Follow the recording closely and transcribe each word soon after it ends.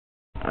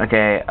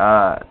Okay,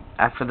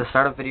 after the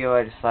startup video,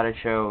 I just thought I'd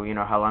show,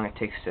 how long it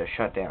takes to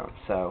shut down.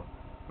 So,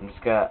 I'm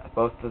just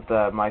both of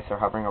the mice are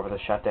hovering over the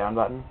shutdown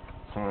button,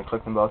 so I'm going to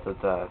click them both at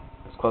as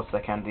close as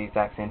I can at the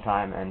exact same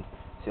time, and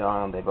see how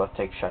long they both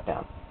take to shut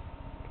down.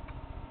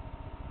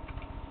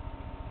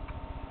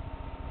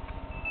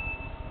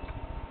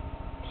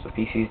 So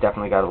PC's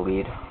definitely got a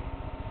lead.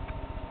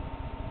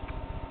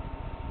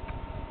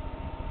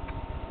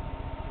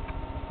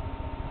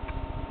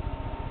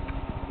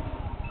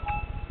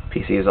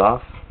 PC is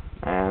off,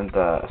 and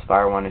the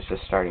Aspire one is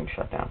just starting to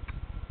shut down.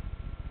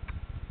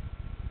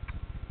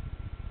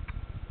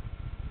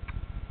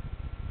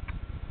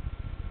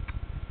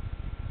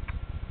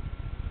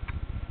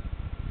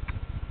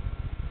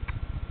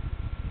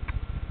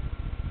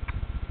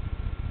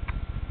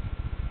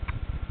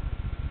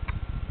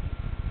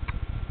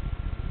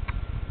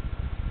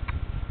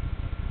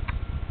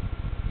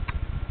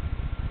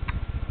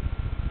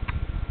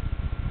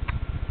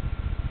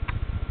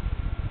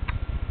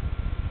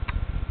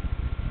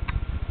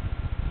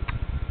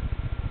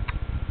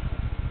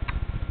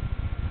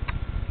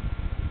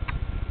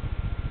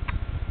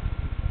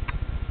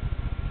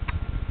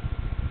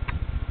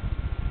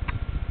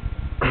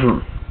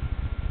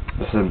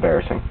 This is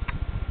embarrassing.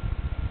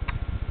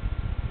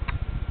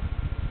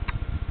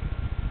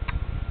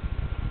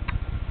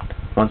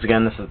 Once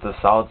again, this is the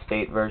solid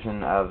state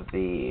version of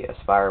the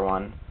Aspire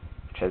one,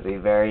 which has a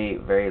very,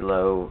 very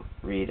low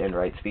read and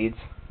write speeds,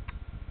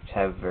 which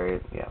have whatever.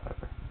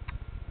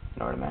 You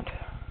know what I meant.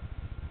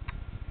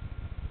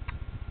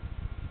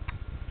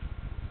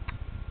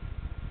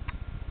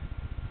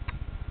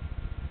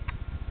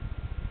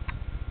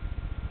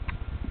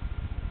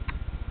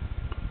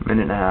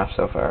 Minute and a half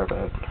so far,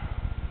 but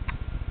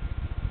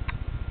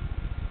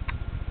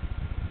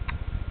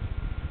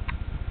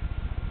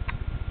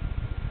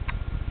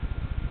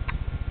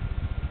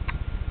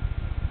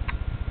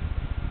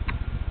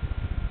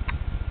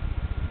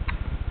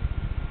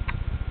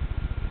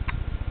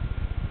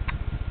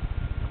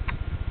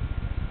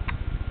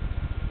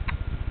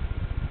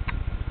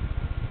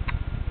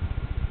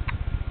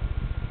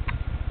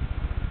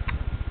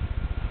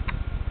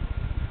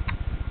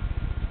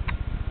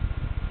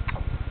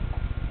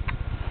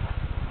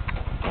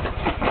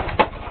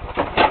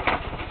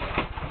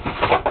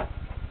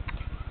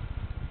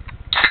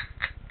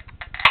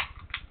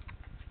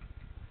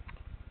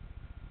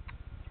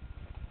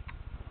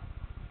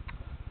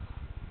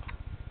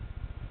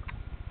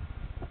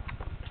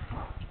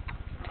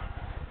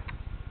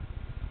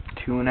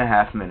Two and a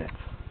half minutes.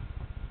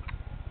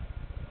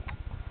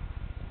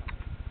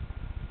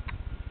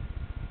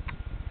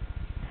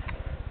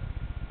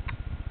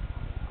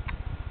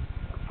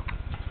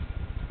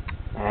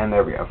 And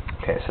there we go.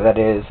 Okay, so that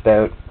is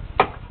about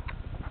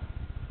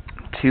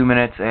 2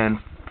 minutes and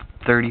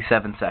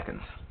 37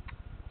 seconds.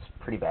 It's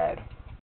pretty bad.